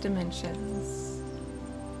 6 dimensions.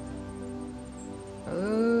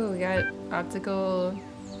 Oh, we got optical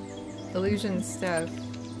illusion stuff.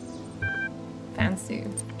 Fancy.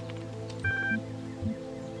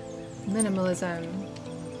 Minimalism.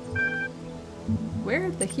 Where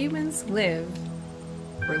the humans live.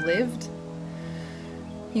 Or lived.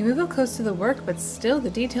 You move up close to the work, but still the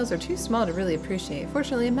details are too small to really appreciate.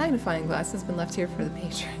 Fortunately, a magnifying glass has been left here for the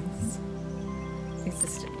patrons.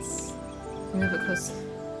 Existence. You move up close.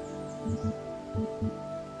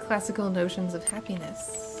 Classical notions of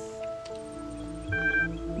happiness.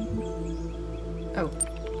 Oh,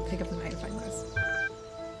 pick up the magnifying glass.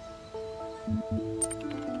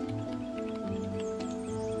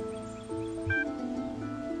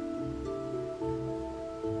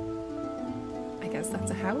 I guess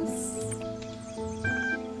that's a house.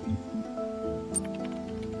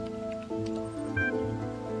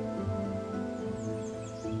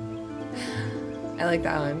 I like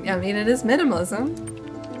that one. Yeah, I mean, it is minimalism.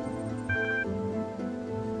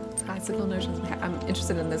 Classical notions. I'm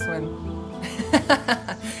interested in this one.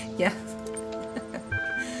 Yes.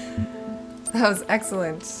 That was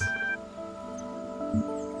excellent.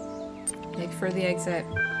 Make for the exit.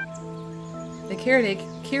 The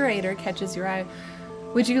curator catches your eye.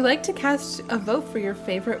 Would you like to cast a vote for your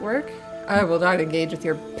favorite work? I will not engage with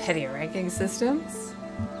your petty ranking systems.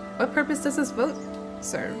 What purpose does this vote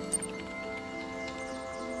serve?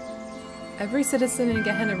 Every citizen in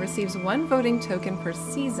Gehenna receives 1 voting token per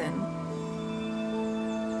season.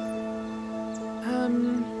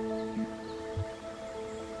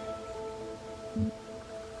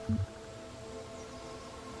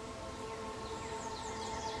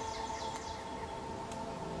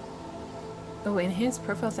 Oh, enhanced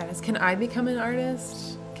profile status. Can I become an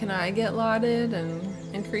artist? Can I get lauded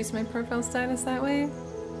and increase my profile status that way?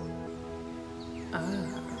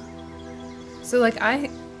 So like I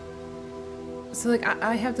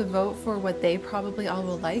have to vote for what they probably all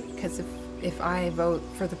will like, because if I vote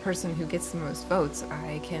for the person who gets the most votes,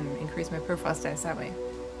 I can increase my profile status that way.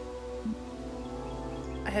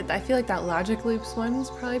 I feel like that logic loops one is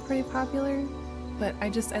probably pretty popular, but I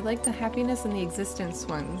like the happiness and the existence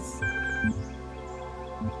ones.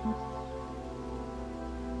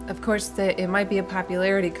 Of course, it might be a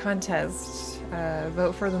popularity contest.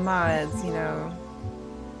 Vote for the mods, you know.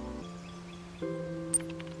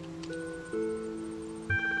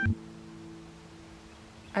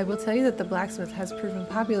 I will tell you that the blacksmith has proven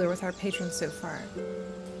popular with our patrons so far.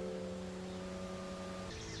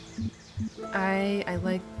 I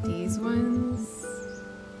like these ones.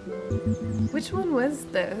 Which one was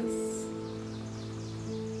this?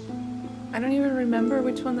 I don't even remember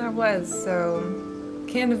which one that was, so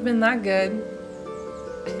can't have been that good.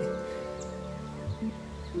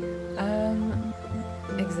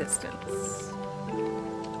 Existence.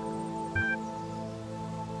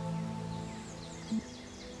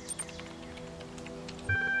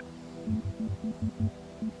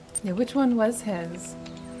 Yeah, which one was his?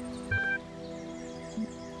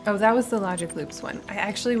 Oh, that was the logic loops one. I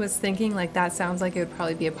actually was thinking like that sounds like it would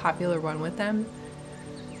probably be a popular one with them.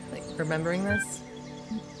 Like remembering this.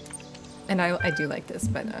 And I do like this,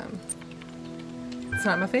 but it's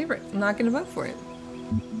not my favorite. I'm not gonna vote for it.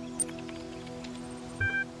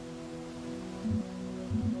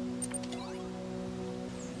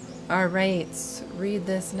 Alright, read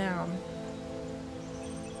this now.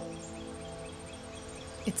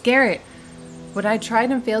 It's Garrett. What I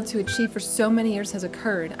tried and failed to achieve for so many years has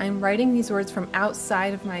occurred. I am writing these words from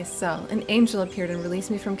outside of my cell. An angel appeared and released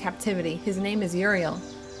me from captivity. His name is Uriel.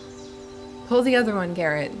 Pull the other one,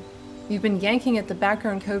 Garrett. You've been yanking at the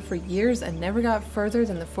background code for years and never got further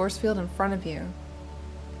than the force field in front of you.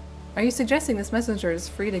 Are you suggesting this messenger is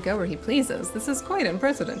free to go where he pleases? This is quite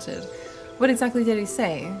unprecedented. What exactly did he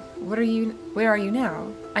say? Where are you now?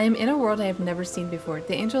 I am in a world I have never seen before.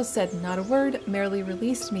 The angel said not a word, merely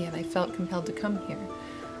released me, and I felt compelled to come here.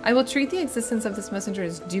 I will treat the existence of this messenger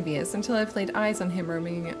as dubious until I've laid eyes on him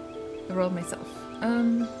roaming the world myself.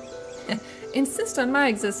 Insist on my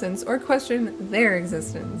existence or question their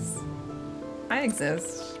existence. I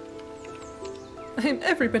exist. I am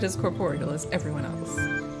every bit as corporeal as everyone else.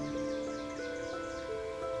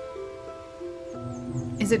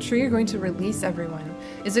 Is it true you're going to release everyone?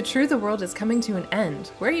 Is it true the world is coming to an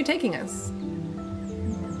end? Where are you taking us?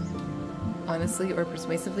 Honestly or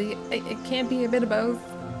persuasively, it can't be a bit of both.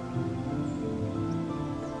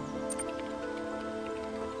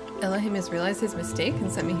 Elohim has realized his mistake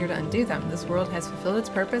and sent me here to undo them. This world has fulfilled its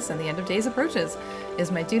purpose and the end of days approaches. It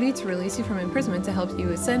is my duty to release you from imprisonment to help you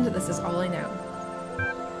ascend. This is all I know.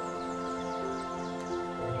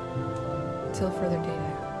 Till further data.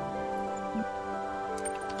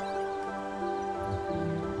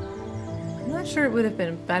 I'm not sure it would have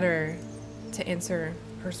been better to answer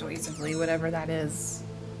persuasively, whatever that is,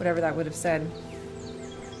 whatever that would have said.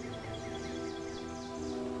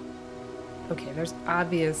 Okay, there's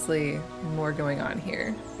obviously more going on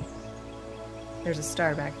here. There's a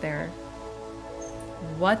star back there.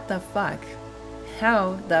 What the fuck?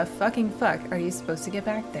 How the fucking fuck are you supposed to get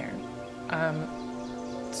back there?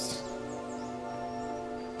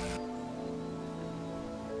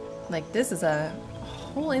 Like, this is a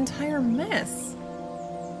whole entire mess.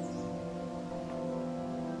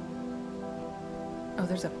 Oh,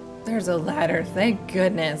 there's a ladder, thank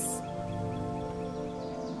goodness.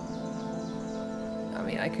 I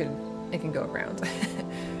mean, it can go around.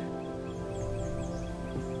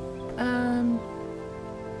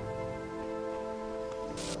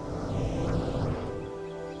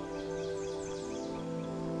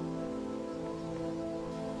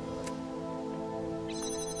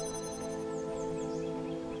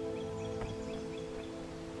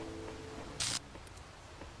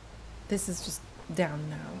 This is just down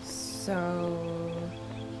now, so...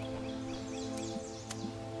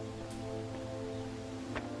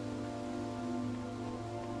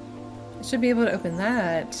 I should be able to open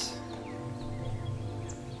that.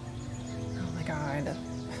 Oh my god.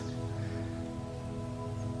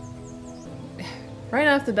 Right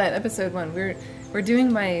off the bat, episode 1, we're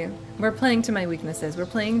playing to my weaknesses. We're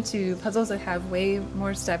playing to puzzles that have way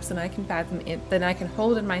more steps than I can fathom than I can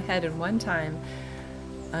hold in my head in one time.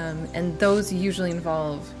 And those usually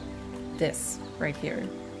involve this right here.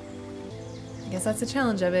 I guess that's the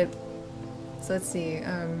challenge of it. So let's see.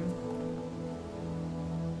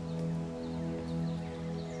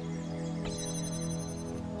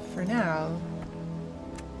 For now,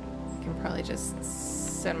 I can probably just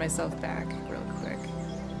send myself back real quick.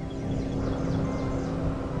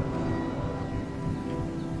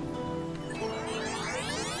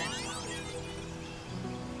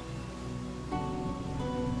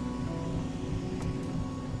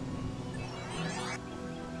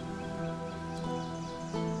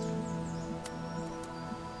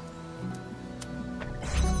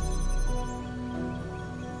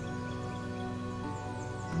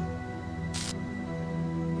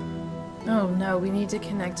 Oh no, we need to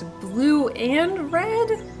connect blue and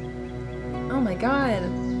red? Oh my god.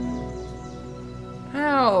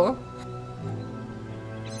 How?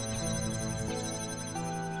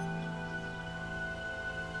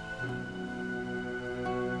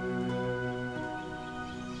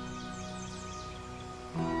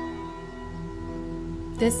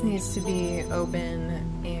 This needs to be open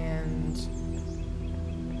and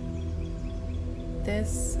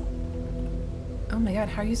this. Oh my god,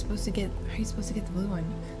 how are you supposed to get the blue one?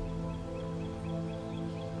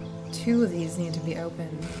 Two of these need to be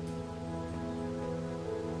open.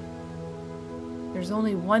 There's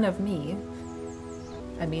only one of me.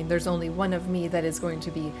 I mean, there's only one of me that is going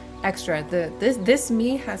to be extra. This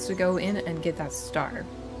me has to go in and get that star.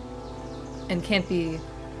 And can't be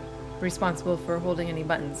responsible for holding any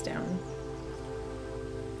buttons down.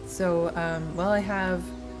 So, well, I have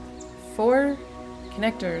 4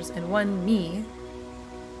 connectors and 1 me.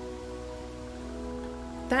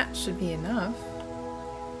 That should be enough.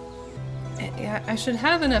 I should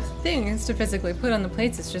have enough things to physically put on the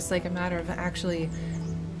plates. It's just like a matter of actually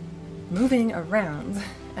moving around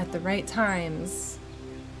at the right times.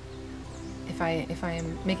 If I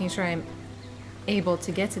am making sure I'm able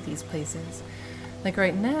to get to these places. Like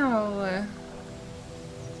right now,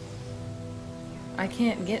 I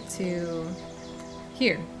can't get to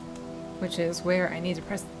here, which is where I need to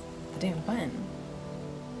press the damn button.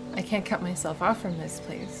 I can't cut myself off from this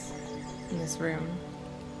place, in this room.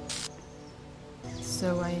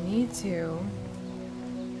 So I need to...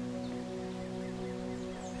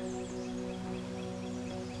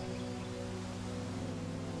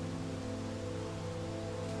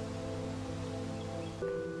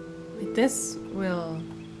 This will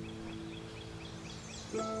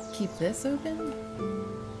keep this open.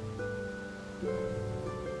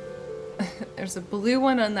 There's a blue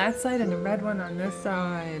one on that side and a red one on this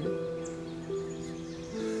side.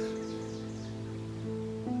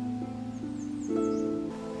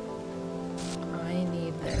 I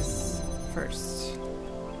need this first.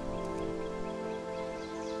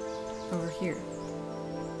 Over here.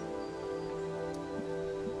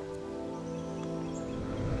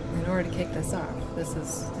 In order to kick this off, this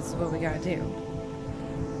is what we gotta do.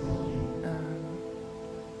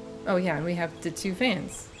 Oh yeah, and we have the 2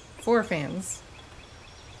 fans. 4 fans.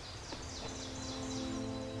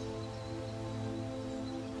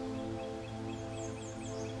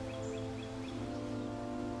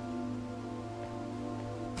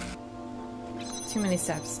 Too many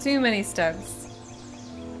steps. Too many steps.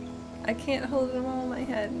 I can't hold them all in my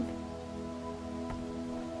head.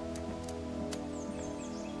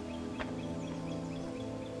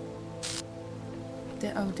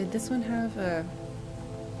 Did this one have a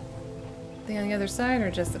thing on the other side or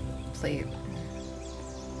just a plate?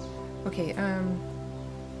 Okay,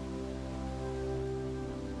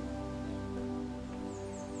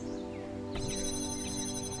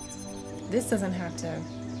 this doesn't have to...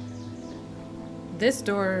 This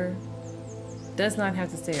door does not have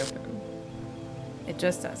to stay open. It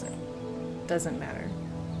just doesn't. Doesn't matter.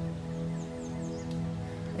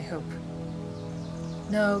 I hope.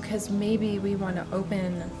 No, because maybe we want to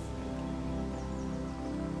open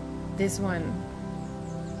this one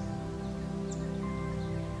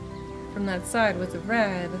from that side with the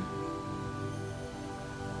red. Oh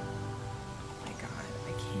my god,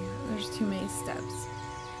 I can't. There's too many steps.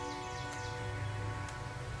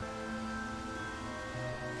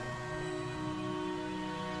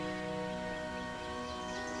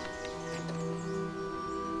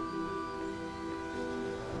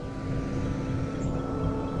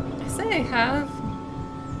 I have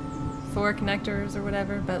 4 connectors or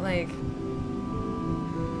whatever, but like,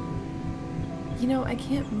 you know, I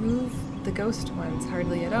can't move the ghost ones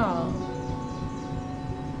hardly at all.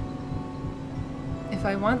 If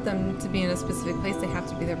I want them to be in a specific place, they have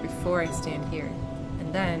to be there before I stand here.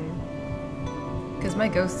 And then, because my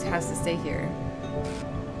ghost has to stay here,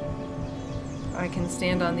 I can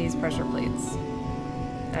stand on these pressure plates.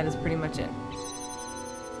 That is pretty much it.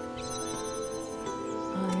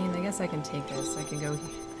 I can take this. I can go here.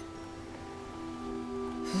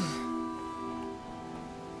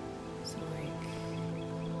 So like...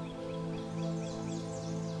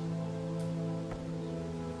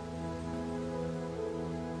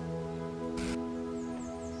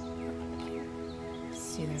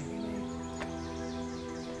 See that anyway.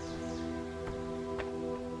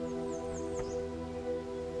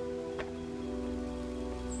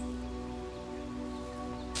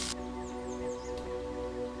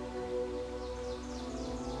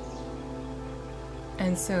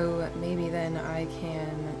 And so maybe then I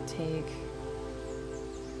can take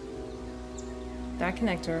that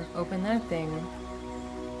connector, open that thing.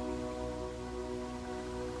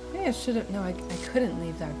 Maybe I should have, no, I couldn't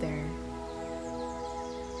leave that there.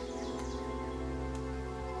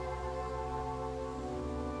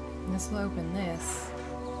 And this will open this.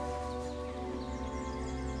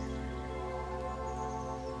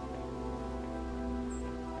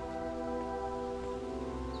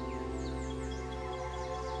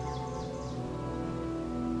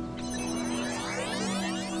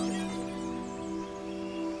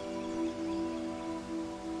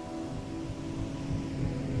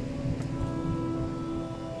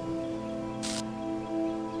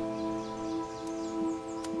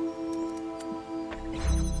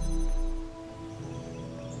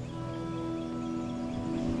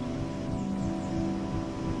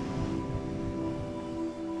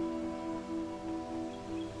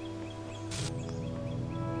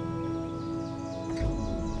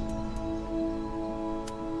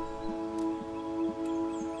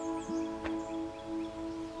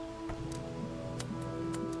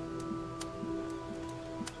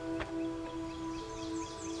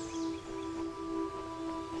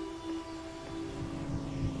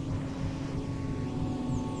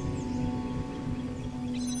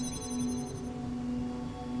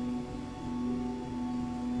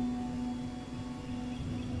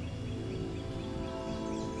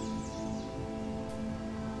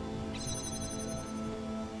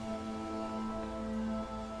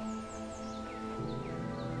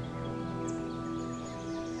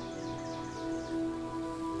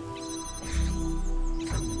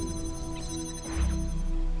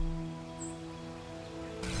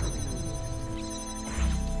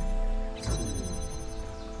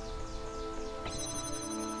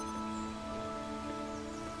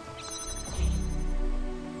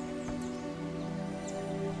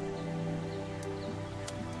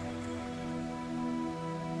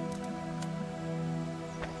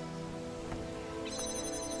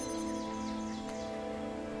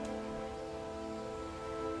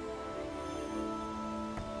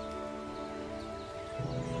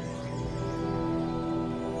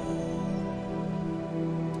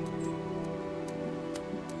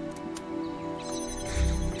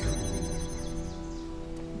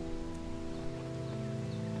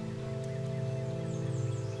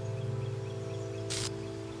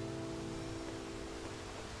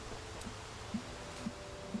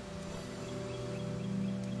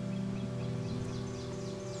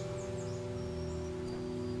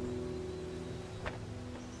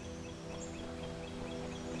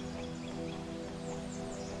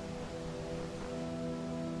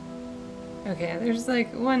 Okay, there's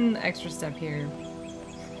like one extra step here.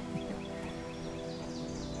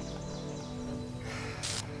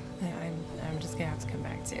 I'm just gonna have to come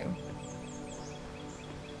back to.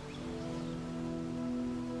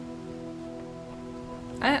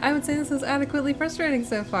 I would say this is adequately frustrating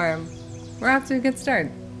so far. We're off to a good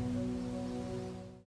start.